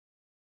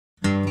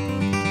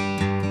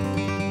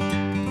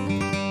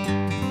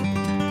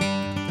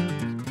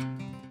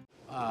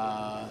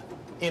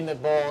in the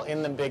bowl,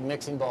 in the big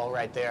mixing bowl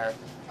right there,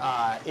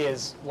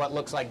 is what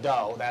looks like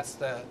dough. That's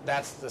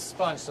the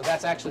sponge. So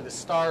that's actually the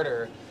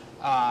starter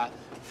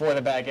for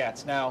the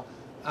baguettes. Now,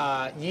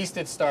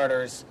 yeasted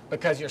starters,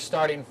 because you're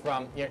starting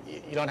from, you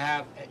don't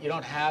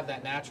have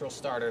that natural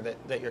starter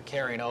that you're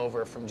carrying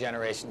over from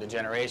generation to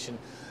generation.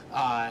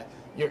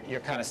 You're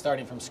kind of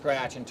starting from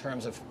scratch in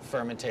terms of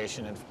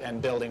fermentation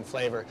and building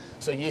flavor.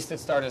 So yeasted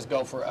starters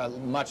go for a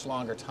much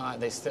longer time.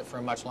 They sit for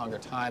a much longer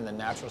time than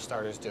natural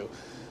starters do.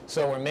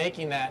 So we're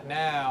making that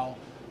now.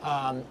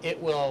 It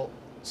will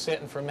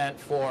sit and ferment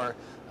for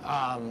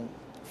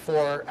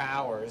 4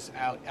 hours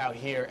out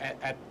here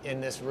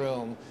in this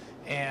room,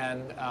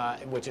 and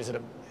which is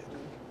at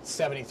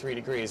 73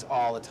 degrees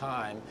all the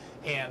time,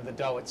 and the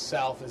dough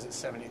itself is at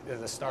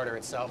the starter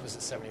itself is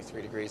at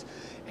 73 degrees,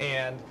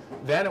 and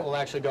then it will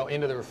actually go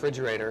into the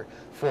refrigerator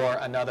for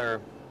another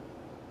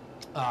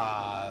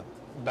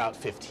about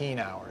 15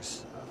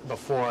 hours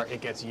before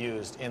it gets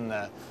used in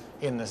the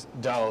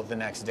dough the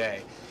next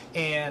day.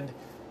 And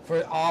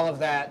for all of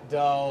that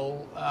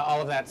dough,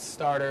 all of that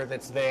starter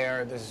that's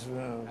there, there's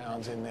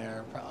pounds in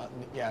there,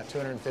 yeah,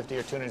 250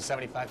 or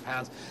 275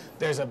 pounds.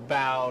 There's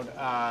about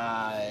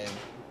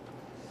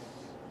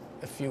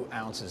a few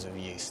ounces of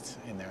yeast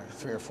in there,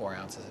 3 or 4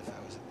 ounces if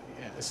I was.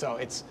 Yeah. So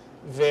it's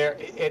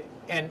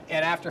and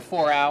after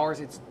 4 hours,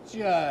 it's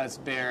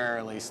just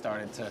barely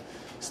started to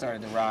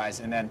rise,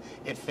 and then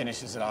it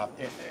finishes it off.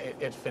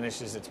 It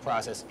finishes its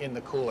process in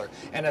the cooler.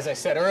 And as I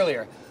said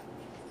earlier,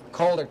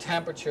 colder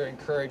temperature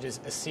encourages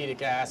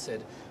acetic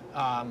acid,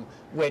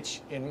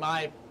 which in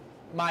my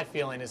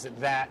feeling is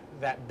that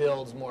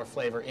builds more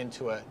flavor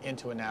into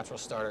a natural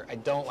starter. I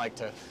don't like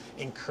to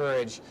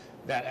encourage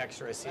that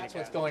extra acetic acid.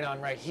 That's what's going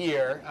on right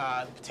here.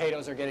 The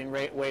potatoes are getting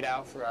weighed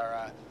out for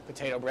our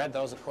potato bread.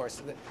 Those, of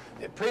course,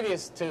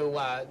 previous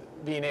to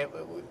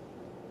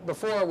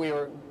before we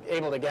were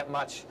able to get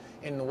much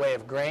in the way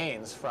of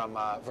grains from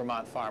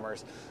Vermont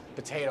farmers,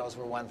 potatoes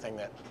were one thing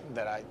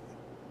that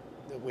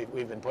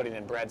we've been putting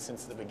in bread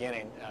since the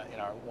beginning,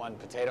 in our one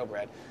potato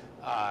bread.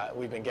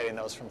 We've been getting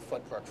those from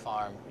Footbrook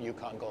Farm,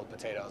 Yukon Gold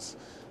potatoes,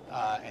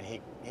 and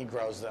he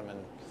grows them and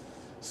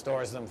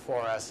stores them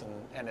for us,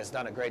 and has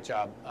done a great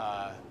job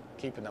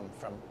keeping them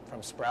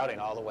from sprouting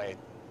all the way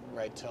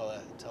right till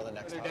the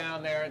next. They're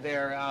down there.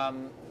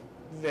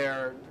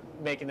 They're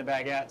making the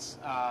baguettes,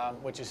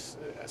 which is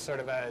sort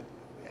of a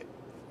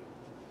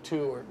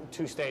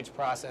two-stage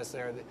process.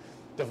 They're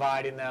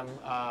dividing them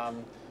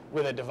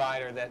with a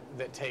divider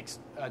that takes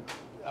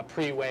a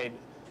pre-weighed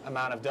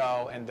amount of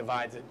dough and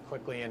divides it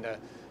quickly into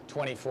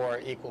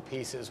 24 equal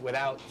pieces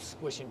without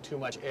squishing too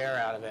much air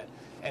out of it.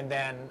 And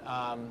then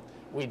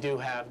we do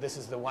have, this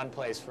is the one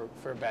place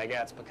for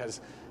baguettes, because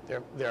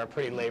they're a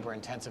pretty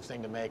labor-intensive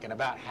thing to make, and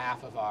about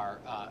half of our,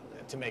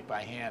 to make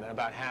by hand, and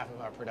about half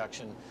of our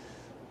production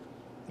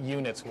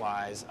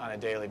units-wise on a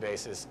daily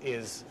basis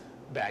is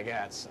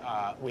baguettes.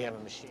 We have a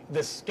machine.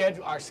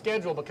 Our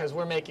schedule, because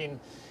we're making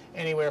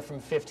anywhere from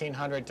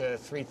 1,500 to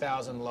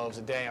 3,000 loaves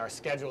a day, our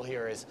schedule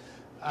here is,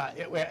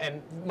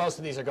 and most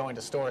of these are going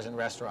to stores and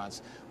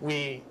restaurants.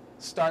 We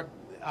start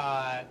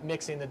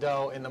mixing the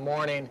dough in the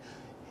morning,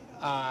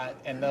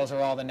 and those are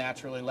all the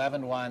naturally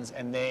leavened ones,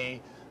 and they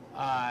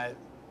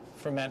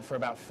ferment for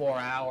about 4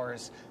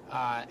 hours,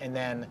 and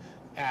then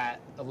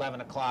at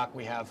 11 o'clock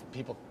we have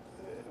people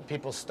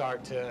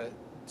start to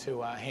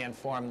hand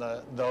form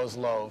those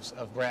loaves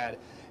of bread,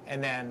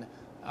 and then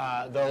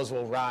those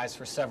will rise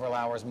for several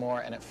hours more,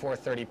 and at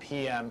 4:30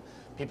 p.m.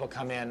 people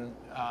come in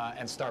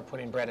and start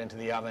putting bread into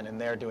the oven, and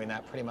they're doing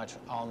that pretty much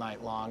all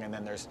night long, and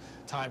then there's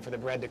time for the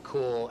bread to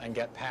cool and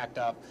get packed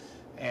up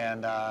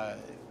and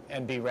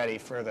be ready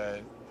for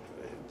to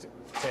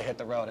hit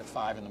the road at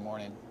 5 in the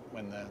morning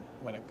when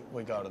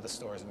we go to the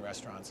stores and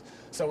restaurants.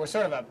 So we're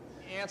sort of an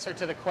answer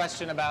to the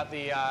question about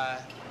the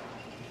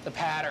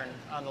pattern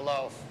on the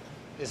loaf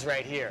is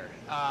right here,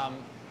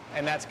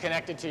 and that's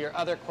connected to your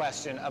other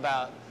question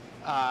about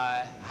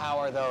how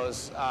are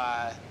those.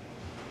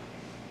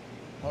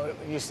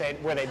 You say,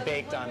 were they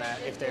baked on that?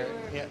 If they're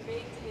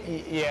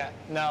yeah,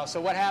 no.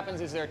 So what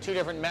happens is there are two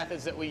different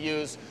methods that we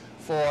use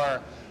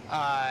for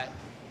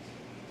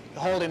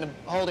holding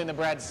the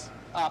breads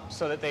up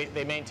so that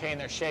they maintain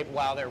their shape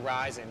while they're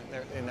rising,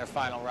 in their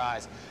final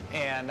rise.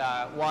 And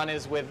one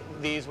is with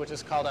these, which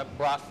is called a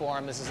brat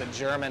form. This is a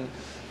German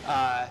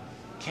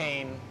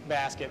cane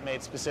basket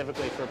made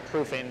specifically for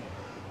proofing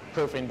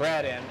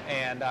bread in,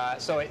 and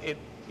so it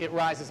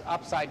rises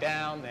upside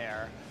down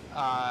there,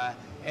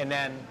 and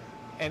then.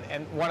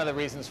 And one of the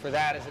reasons for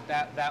that is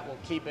that will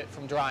keep it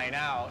from drying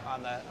out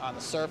on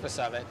the surface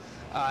of it,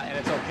 and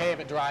it's okay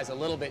if it dries a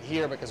little bit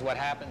here, because what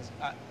happens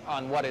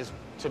on what is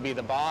to be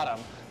the bottom,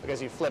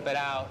 because you flip it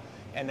out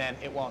and then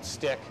it won't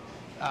stick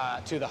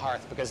to the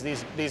hearth, because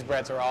these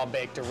breads are all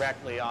baked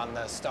directly on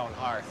the stone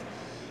hearth.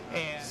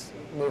 And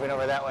moving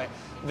over that way,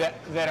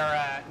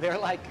 they're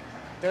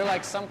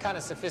like some kind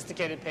of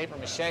sophisticated paper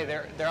mache.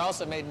 They're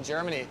also made in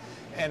Germany,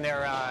 and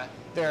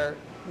they're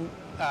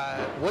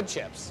wood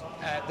chips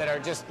that are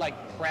just like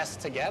pressed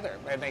together,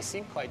 and they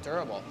seem quite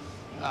durable.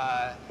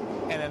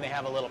 and then they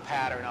have a little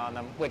pattern on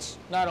them, which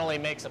not only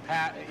makes a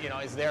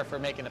is there for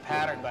making the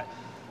pattern, but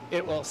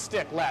it will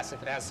stick less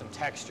if it has some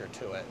texture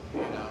to it.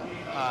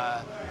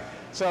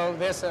 So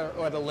this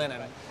or the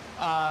linen.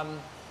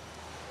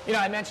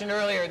 I mentioned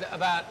earlier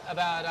about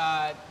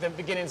the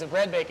beginnings of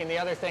bread baking. The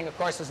other thing, of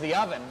course, is the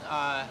oven,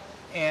 I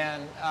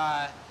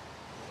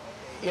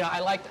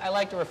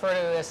like to refer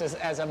to this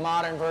as a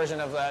modern version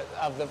of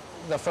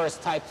the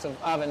first types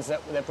of ovens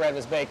that bread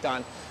was baked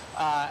on.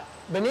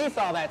 Beneath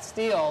all that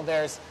steel,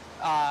 there's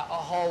a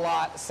whole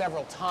lot,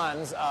 several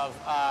tons of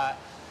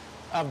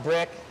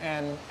brick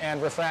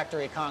and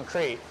refractory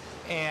concrete,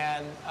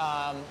 and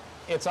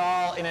it's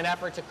all in an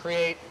effort to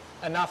create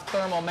enough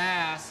thermal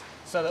mass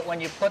so that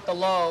when you put the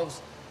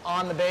loaves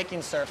on the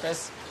baking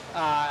surface,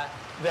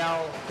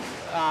 they'll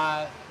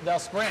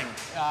spring.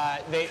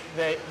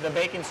 The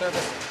baking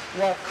surface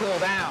won't cool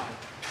down.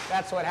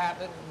 That's what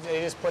happens.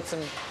 They just put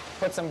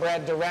some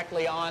bread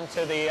directly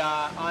onto the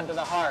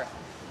hearth.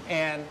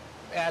 And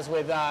as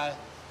with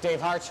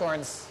Dave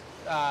Hartshorn's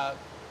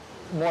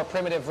more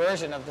primitive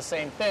version of the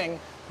same thing,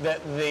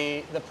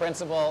 the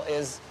principle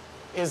is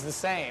the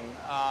same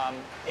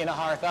in a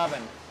hearth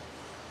oven.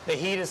 The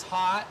heat is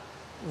hot.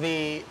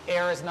 The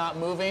air is not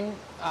moving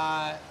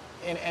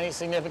in any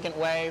significant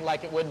way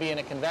like it would be in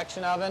a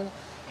convection oven,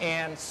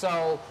 and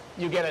so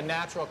you get a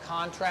natural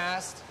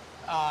contrast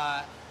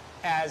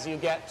as you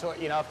get to,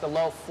 if the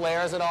loaf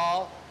flares at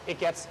all, it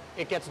gets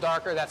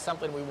darker. That's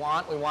something we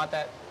want. We want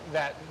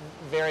that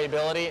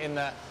variability in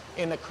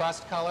the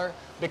crust color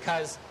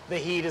because the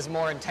heat is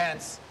more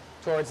intense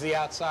towards the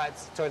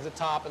outsides, towards the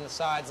top and the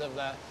sides of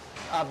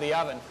the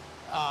oven.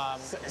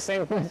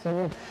 Same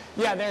question.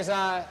 Yeah,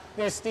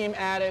 there's steam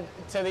added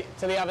to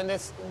the oven.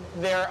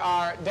 There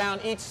are down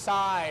each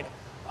side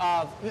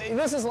of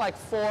this is like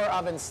 4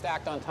 ovens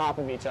stacked on top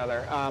of each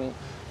other.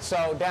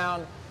 So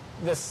down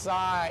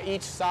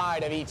each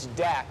side of each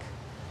deck,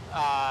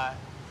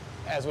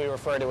 as we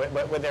refer to it,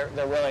 but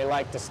they're really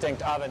like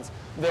distinct ovens.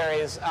 There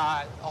is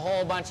a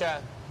whole bunch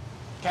of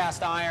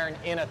cast iron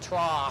in a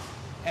trough,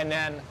 and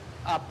then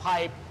a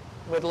pipe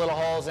with little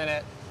holes in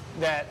it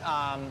that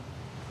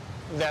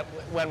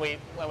when we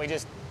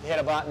just hit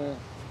a button,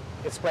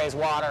 it sprays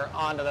water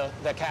onto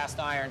the cast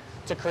iron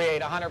to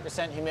create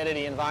 100%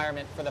 humidity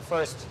environment for the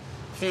first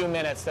few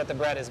minutes that the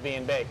bread is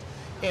being baked.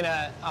 In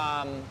a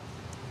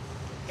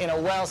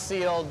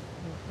well-sealed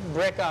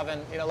brick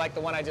oven, like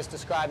the one I just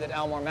described at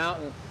Elmore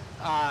Mountain,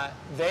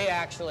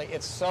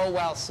 it's so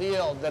well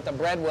sealed that the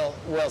bread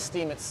will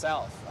steam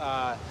itself.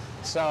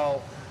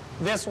 So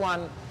this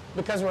one,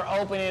 because we're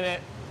opening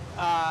it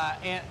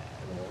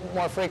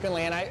more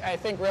frequently, and I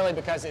think really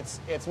because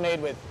it's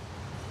made with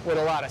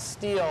a lot of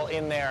steel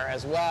in there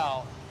as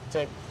well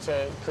to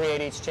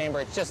create each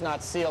chamber. It's just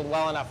not sealed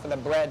well enough for the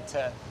bread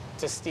to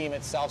steam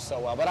itself so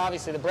well. But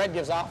obviously the bread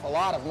gives off a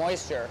lot of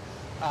moisture,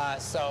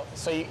 so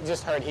you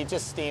just heard he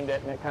just steamed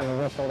it and it kind of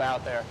rippled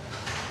out there.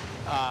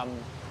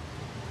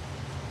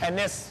 And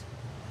this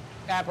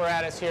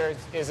apparatus here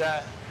is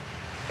a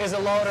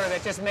loader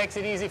that just makes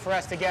it easy for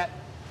us to get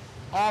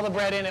all the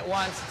bread in at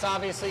once. It's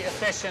obviously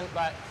efficient,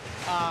 but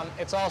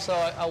it's also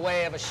a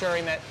way of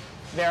assuring that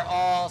they're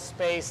all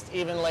spaced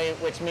evenly,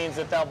 which means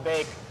that they'll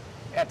bake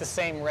at the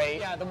same rate.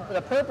 Yeah,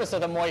 the purpose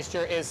of the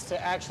moisture is to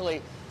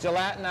actually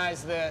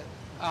gelatinize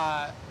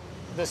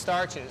the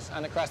starches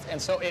on the crust,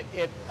 and so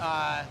it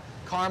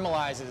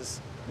caramelizes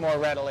more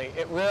readily.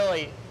 It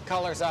really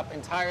colors up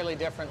entirely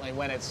differently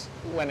when it's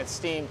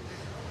steamed.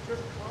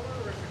 Just color,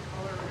 or is it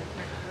color and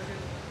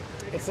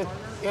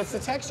texture? It's the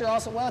texture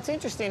also. Well, it's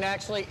interesting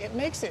actually. It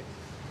makes it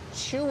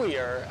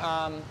chewier.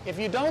 If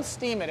you don't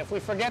steam it, if we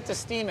forget to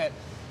steam it,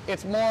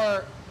 it's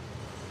more.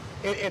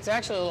 It's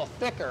actually a little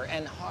thicker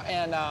and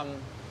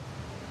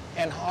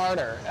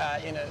harder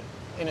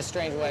in a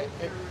strange way.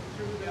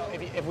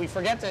 If we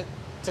forget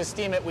to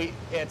steam it,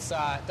 it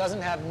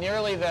doesn't have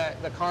nearly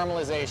the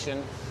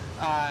caramelization.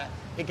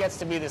 It gets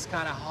to be this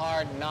kind of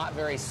hard, not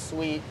very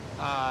sweet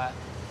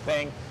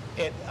thing.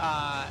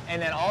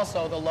 And then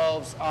also the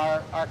loaves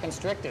are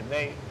constricted.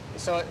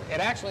 So it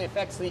actually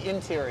affects the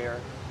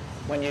interior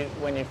when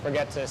you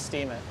forget to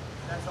steam it.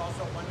 That's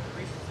also one of the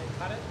reasons they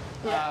cut it?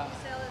 Yeah. You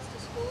sell this to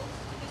schools,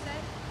 did you say?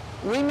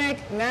 We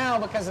make now,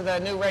 because of the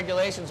new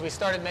regulations, we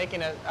started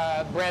making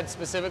a bread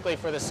specifically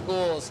for the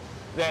schools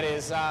that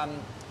is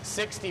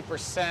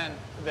 60%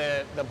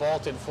 the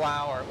bolted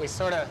flour.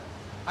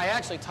 I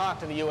actually talked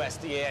to the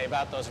USDA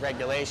about those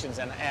regulations,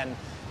 and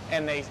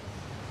I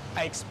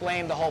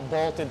explained the whole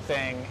bolted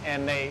thing,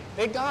 and they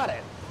got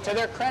it. To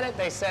their credit,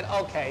 they said,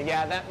 okay,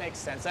 yeah, that makes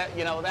sense.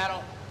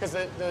 Because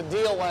the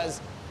deal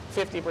was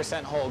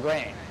 50% whole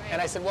grain.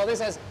 And I said, well, this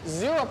has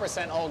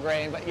 0% whole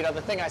grain, but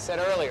the thing I said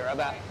earlier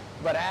about,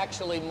 but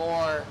actually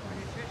more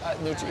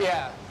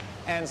yeah.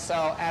 And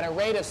so at a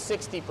rate of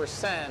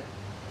 60%,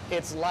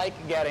 it's like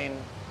getting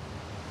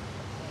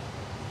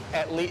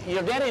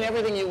you're getting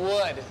everything you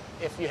would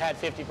if you had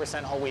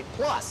 50% whole wheat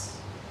plus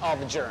all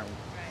the germ.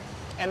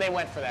 And they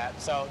went for that.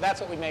 So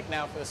that's what we make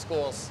now for the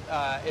schools.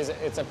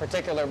 It's a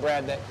particular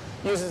bread that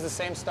uses the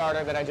same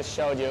starter that I just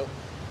showed you.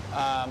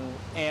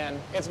 And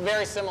it's a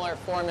very similar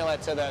formula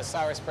to the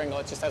sour sprinkle.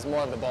 It just has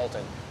more of the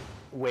bolted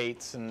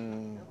weights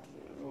and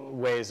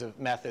ways of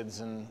methods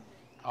and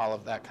all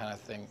of that kind of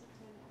thing.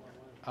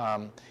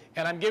 And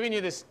I'm giving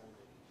you this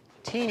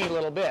teeny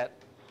little bit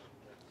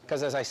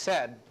because, as I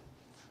said,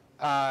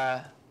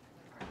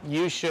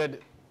 you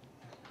should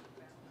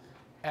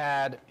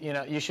add,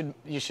 you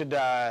should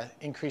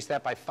increase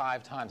that by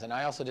 5 times. And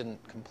I also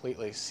didn't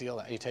completely seal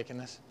that. Are you taking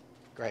this?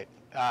 Great.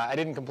 I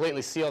didn't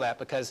completely seal that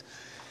because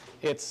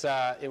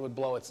it would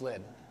blow its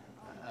lid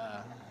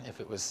if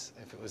it was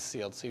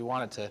sealed. So you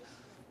want it to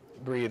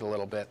breathe a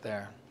little bit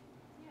there.